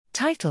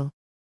Title: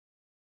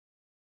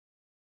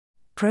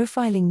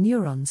 Profiling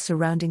neurons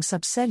surrounding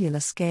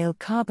subcellular-scale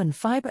carbon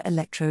fiber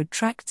electrode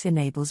tracts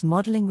enables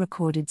modeling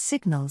recorded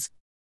signals.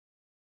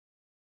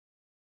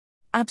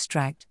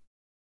 Abstract: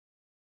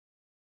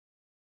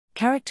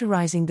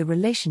 Characterizing the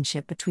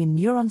relationship between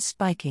neuron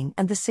spiking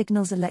and the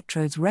signals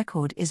electrodes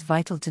record is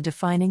vital to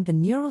defining the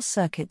neural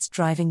circuits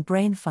driving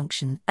brain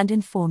function and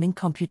informing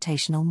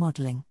computational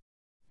modeling.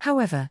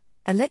 However,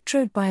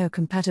 electrode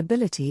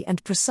biocompatibility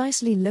and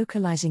precisely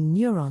localizing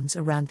neurons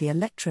around the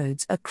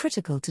electrodes are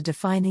critical to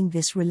defining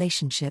this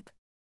relationship.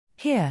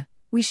 Here,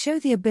 we show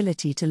the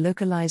ability to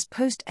localize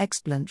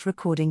post-explant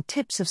recording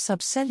tips of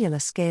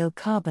subcellular-scale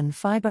carbon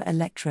fiber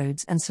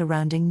electrodes and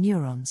surrounding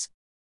neurons.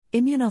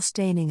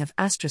 Immunostaining of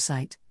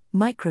astrocyte,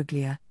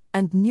 microglia,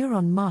 and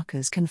neuron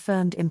markers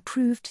confirmed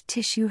improved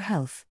tissue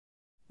health.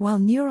 While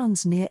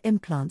neurons near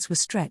implants were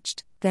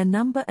stretched, their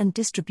number and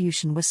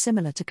distribution were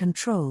similar to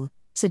control,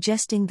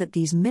 suggesting that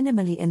these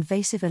minimally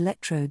invasive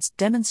electrodes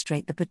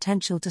demonstrate the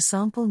potential to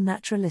sample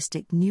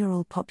naturalistic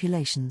neural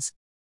populations.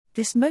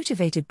 This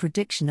motivated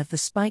prediction of the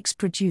spikes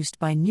produced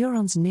by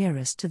neurons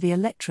nearest to the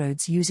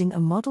electrodes using a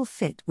model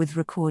fit with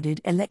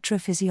recorded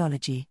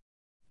electrophysiology.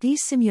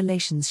 These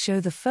simulations show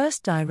the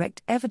first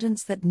direct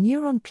evidence that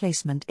neuron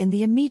placement in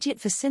the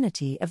immediate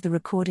vicinity of the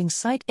recording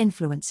site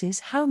influences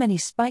how many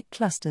spike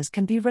clusters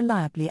can be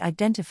reliably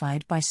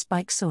identified by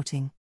spike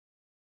sorting.